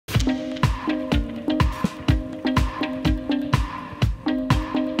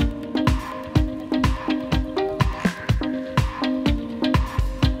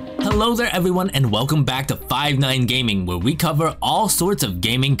Hello there everyone and welcome back to 5-9 Gaming, where we cover all sorts of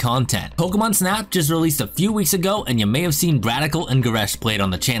gaming content. Pokemon Snap just released a few weeks ago and you may have seen Bradical and Goresh played on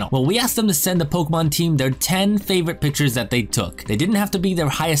the channel. Well, we asked them to send the Pokemon team their 10 favorite pictures that they took. They didn't have to be their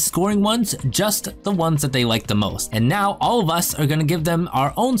highest scoring ones, just the ones that they liked the most. And now all of us are gonna give them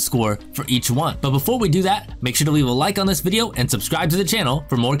our own score for each one. But before we do that, make sure to leave a like on this video and subscribe to the channel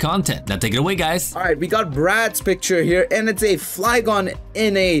for more content. Now take it away, guys. All right, we got Brad's picture here and it's a Flygon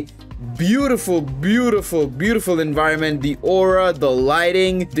in a beautiful environment. The aura, the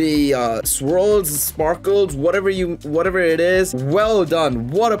lighting, the swirls, sparkles, whatever it is, well done.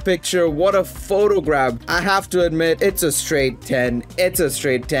 What a picture, what a photo grab. I have to admit, it's a straight 10. It's a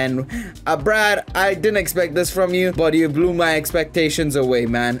straight 10. Brad, I didn't expect this from you, but you blew my expectations away,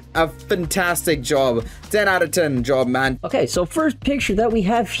 man. A fantastic job. 10 out of 10 job, man. Okay, so first picture that we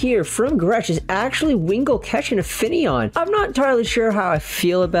have here from Goresh is actually Wingull catching a Finneon. I'm not entirely sure how I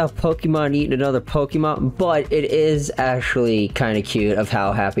feel about Pokemon eating another Pokemon, but it is actually kind of cute of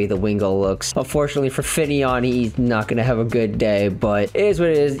how happy the Wingull looks. Unfortunately for Finneon, he's not going to have a good day, but it is what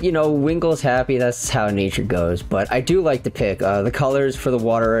it is. You know, Wingull's happy. That's how nature goes, but I do like the pic. The colors for the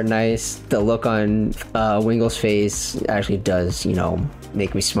water are nice. The look on Wingull's face actually does, you know,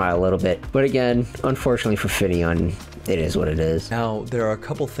 make me smile a little bit. But again, unfortunately for Finneon, it is what it is. Now, there are a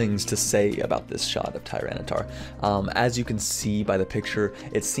couple things to say about this shot of Tyranitar. As you can see by the picture,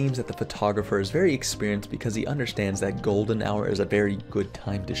 it seems that the photographer is very experienced because he understands that golden hour is a very good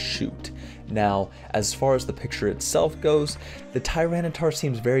time to shoot. Now, as far as the picture itself goes, the Tyranitar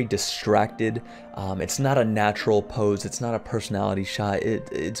seems very distracted. It's not a natural pose, it's not a personality shot,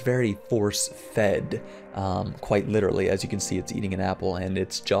 it's very force-fed. Quite literally. As you can see, it's eating an apple and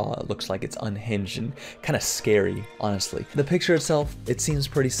its jaw looks like it's unhinged and kind of scary, honestly. The picture itself, it seems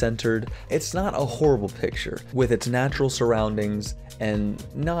pretty centered. It's not a horrible picture. With its natural surroundings and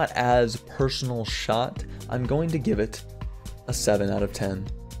not as personal shot, I'm going to give it a 7 out of 10.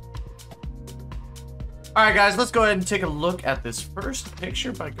 Alright guys, let's go ahead and take a look at this first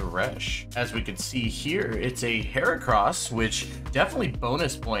picture by Goresh. As we can see here, it's a Heracross, which definitely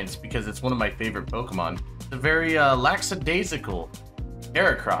bonus points because it's one of my favorite Pokemon. It's a very lackadaisical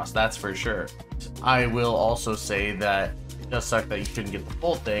Heracross, that's for sure. I will also say that it does suck that you couldn't get the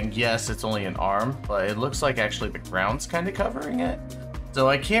full thing. Yes, it's only an arm, but it looks like actually the ground's kind of covering it. So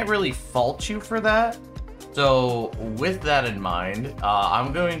I can't really fault you for that. So with that in mind,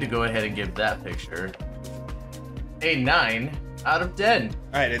 I'm going to go ahead and give that picture a 9 out of 10.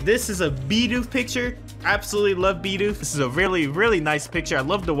 All right, and this is a Bidoof picture. Absolutely love Bidoof. This is a really nice picture. I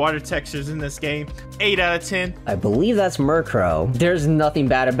love the water textures in this game. 8 out of 10. I believe that's Murkrow. There's nothing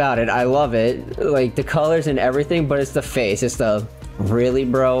bad about it. I love it. Like the colors and everything, but it's the face. It's the really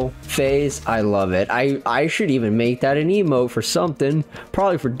bro face. I love it. I should even make that an emote for something.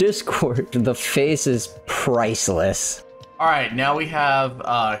 Probably for Discord. The face is priceless. Alright, now we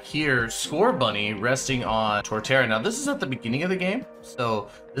have here Score Bunny resting on Torterra. Now this is at the beginning of the game, so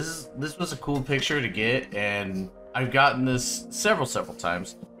this was a cool picture to get, and I've gotten this several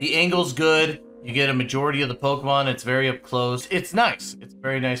times. The angle's good, you get a majority of the Pokemon, it's very up close. It's nice, it's a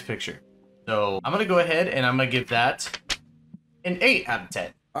very nice picture. So I'm gonna go ahead and I'm gonna give that an 8 out of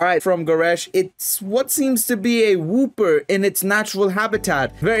 10. All right, from Goresh, it's what seems to be a Wooper in its natural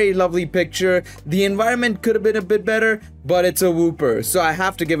habitat. Very lovely picture. The environment could have been a bit better, but it's a Wooper, so I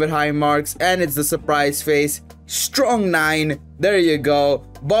have to give it high marks, and it's the surprise face. Strong 9. There you go.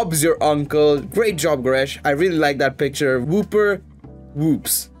 Bob's your uncle. Great job, Goresh. I really like that picture. Wooper,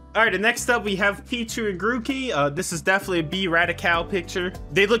 whoops. All right, and next up we have Pichu and Grookey. This is definitely a B Radical picture.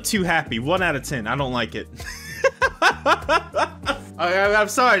 They look too happy. 1 out of 10. I don't like it. I'm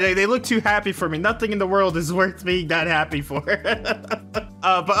sorry, they look too happy for me. Nothing in the world is worth being that happy for.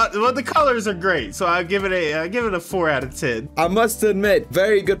 But the colors are great, so I give it a 4 out of 10. I must admit,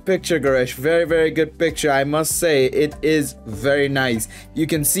 very good picture, Goresh. Very good picture. I must say, it is very nice. You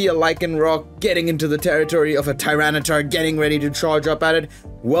can see a Lycanroc getting into the territory of a Tyranitar, getting ready to charge up at it.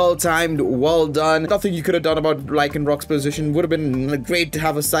 Well timed, well done. Nothing you could have done about Lycanroc's position. Would have been great to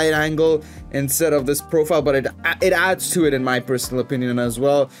have a side angle instead of this profile, but it adds to it in my personal opinion as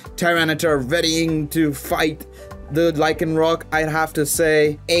well. Tyranitar readying to fight the Lycanroc, I'd have to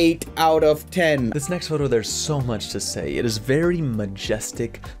say 8 out of 10. This next photo, there's so much to say. It is very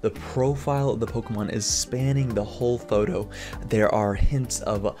majestic. The profile of the Pokemon is spanning the whole photo. There are hints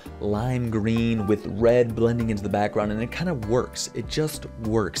of lime green with red blending into the background, and it kind of works. It just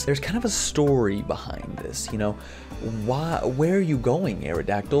works. There's kind of a story behind this, you know. Where are you going,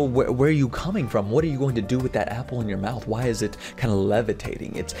 Aerodactyl? Where are you coming from? What are you going to do with that apple in your mouth? Why is it kind of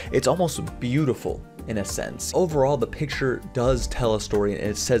levitating? It's almost beautiful. in a sense. Overall, the picture does tell a story and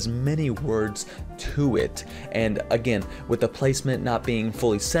it says many words to it. And again, with the placement not being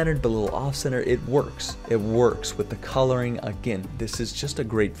fully centered but a little off center, it works. It works with the coloring. Again, this is just a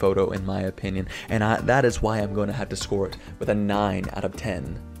great photo in my opinion, and that is why I'm going to have to score it with a 9 out of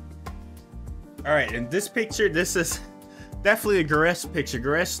 10. All right, in this picture, this is definitely a Goresh picture.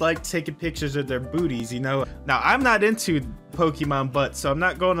 Goresh like taking pictures of their booties, you know. Now, I'm not into Pokemon butts, so I'm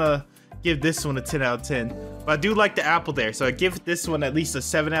not gonna give this one a 10 out of 10. But I do like the apple there, so I give this one at least a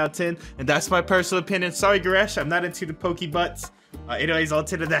 7 out of 10. And that's my personal opinion. Sorry, Goresh, I'm not into the Poke butts. Anyways, on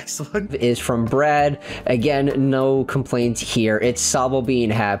to the next one. Is from Brad. Again, no complaints here. It's Sobble being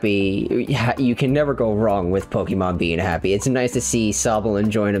happy. You can never go wrong with Pokemon being happy. It's nice to see Sobble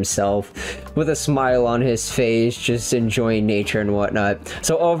enjoying himself with a smile on his face, just enjoying nature and whatnot.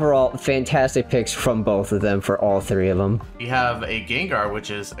 So overall, fantastic picks from both of them for all three of them. We have a Gengar,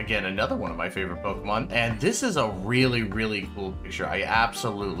 which is, again, another one of my favorite Pokemon. And this is a really, really cool picture. I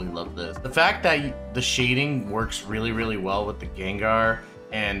absolutely love this. The fact that the shading works really, really well with the Gengar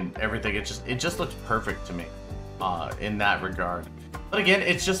and everything, it just looks perfect to me in that regard. But again,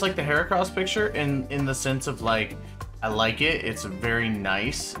 it's just like the Heracross picture in the sense of like, I like it. It's very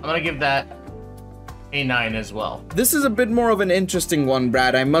nice. I'm gonna give that a 9 as well. This is a bit more of an interesting one,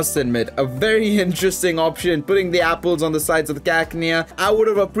 Brad, I must admit. A very interesting option, putting the apples on the sides of the Cacnea. I would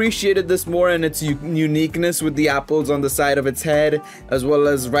have appreciated this more in its uniqueness with the apples on the side of its head, as well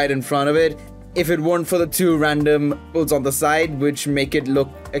as right in front of it, if it weren't for the two random apples on the side, which make it look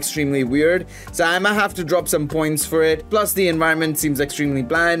extremely weird. So I might have to drop some points for it. Plus, the environment seems extremely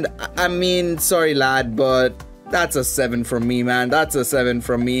bland. I mean, sorry, lad, but that's a 7 from me, man. That's a 7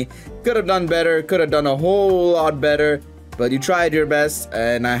 from me. Could have done better, could have done a whole lot better, but you tried your best,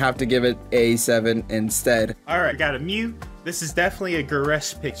 and I have to give it a 7 instead. Alright, got a Mew. This is definitely a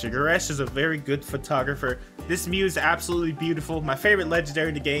Goresh picture. Goresh is a very good photographer. This Mew is absolutely beautiful. My favorite legendary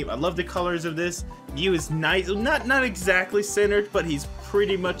in the game. I love the colors of this. Mew is nice. Not exactly centered, but he's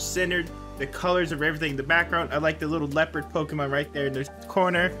pretty much centered. The colors of everything in the background. I like the little leopard Pokemon right there in the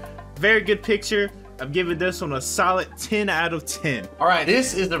corner. Very good picture. I'm giving this one a solid 10 out of 10. All right,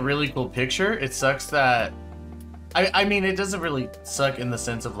 this is a really cool picture. It sucks that, I mean, it doesn't really suck in the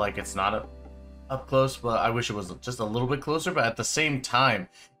sense of like it's not up close, but I wish it was just a little bit closer. But at the same time,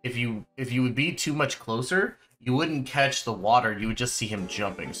 if you would be too much closer, you wouldn't catch the water. You would just see him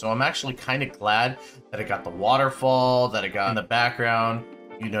jumping. So I'm actually kind of glad that it got the waterfall, that it got in the background.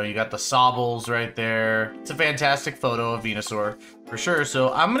 You know, you got the Sobbles right there. It's a fantastic photo of Venusaur for sure.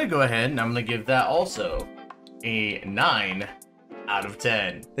 So I'm gonna go ahead and I'm gonna give that also a 9 out of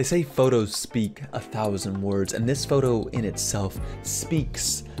 10. They say photos speak 1,000 words, and this photo in itself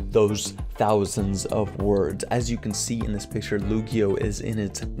speaks those thousands of words. As you can see in this picture, Lugia is in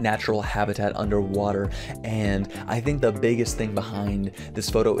its natural habitat underwater, and I think the biggest thing behind this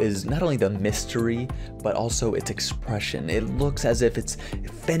photo is not only the mystery, but also its expression. It looks as if it's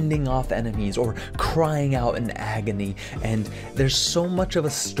fending off enemies or crying out in agony, and there's so much of a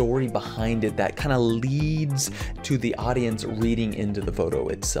story behind it that kind of leads to the audience reading into the photo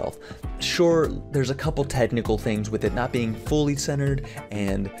itself. Sure, there's a couple technical things with it not being fully centered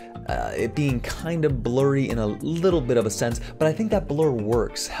and it being kind of blurry in a little bit of a sense, but I think that blur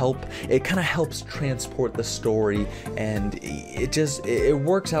works. It kind of helps transport the story, and it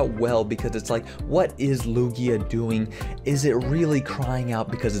works out well because it's like, what is Lugia doing? Is it really crying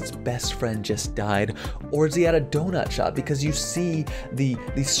out because its best friend just died, or is he at a donut shop because you see the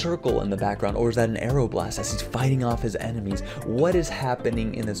circle in the background, or is that an aeroblast as he's fighting off his enemies? What is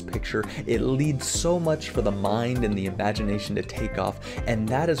happening in this picture? It leads so much for the mind and the imagination to take off, and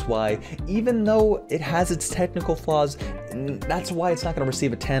that is why, even though it has its technical flaws, that's why it's not going to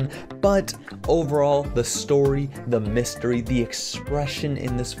receive a 10, but overall, the story, the mystery, the expression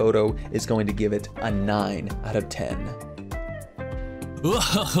in this photo is going to give it a 9 out of 10.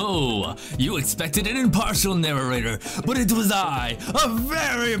 Whoa, you expected an impartial narrator, but it was I, a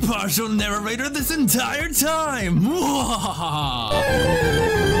very partial narrator this entire time.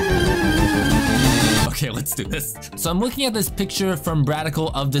 Okay, let's do this. So I'm looking at this picture from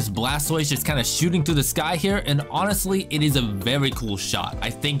Bradical of this Blastoise just kind of shooting through the sky here, and honestly, it is a very cool shot.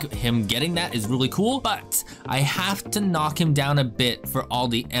 I think him getting that is really cool, but I have to knock him down a bit for all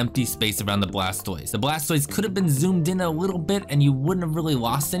the empty space around the Blastoise. The Blastoise could have been zoomed in a little bit and you wouldn't have really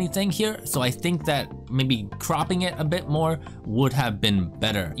lost anything here, so I think that maybe cropping it a bit more would have been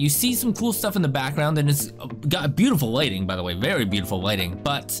better. You see some cool stuff in the background, and it's got beautiful lighting, by the way, very beautiful lighting,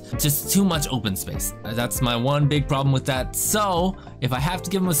 but just too much open space. That's my one big problem with that. So if I have to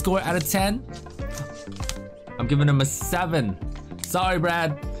give him a score out of 10, I'm giving him a 7. Sorry,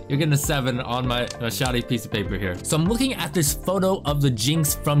 Brad. You're getting a 7 on my shoddy piece of paper here. So I'm looking at this photo of the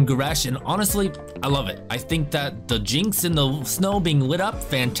Jinx from Goresh, and honestly, I love it. I think that the Jinx in the snow being lit up,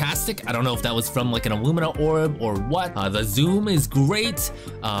 fantastic. I don't know if that was from like an Illumina orb or what. The zoom is great.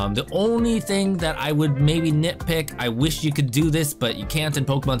 The only thing that I would maybe nitpick, I wish you could do this, but you can't in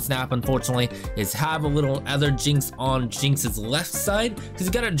Pokemon Snap, unfortunately, is have a little other Jinx on Jinx's left side, because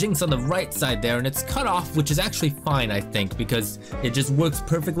you got a Jinx on the right side there, and it's cut off, which is actually fine, I think, because it just works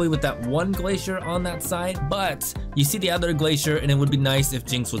perfectly with that one glacier on that side. But you see the other glacier, and it would be nice if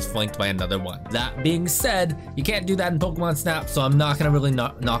Jinx was flanked by another one. That being said, you can't do that in Pokemon Snap, so I'm not gonna really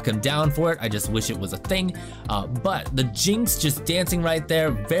knock him down for it. I just wish it was a thing. But the Jinx just dancing right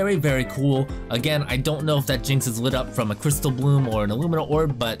there, very, very cool. Again, I don't know if that Jinx is lit up from a Crystal Bloom or an Illumina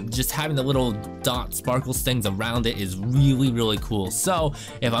orb, but just having the little dot sparkles things around it is really, really cool. So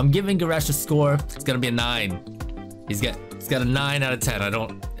if I'm giving Goresh a score, it's gonna be a 9. He's got a 9 out of 10. I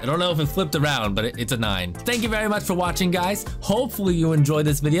don't know if it flipped around, but it's a 9. Thank you very much for watching, guys. Hopefully you enjoyed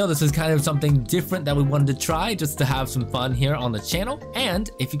this video. This is kind of something different that we wanted to try just to have some fun here on the channel. And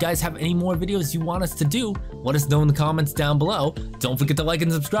if you guys have any more videos you want us to do, let us know in the comments down below. Don't forget to like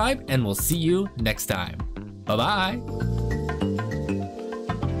and subscribe, and we'll see you next time. Bye-bye.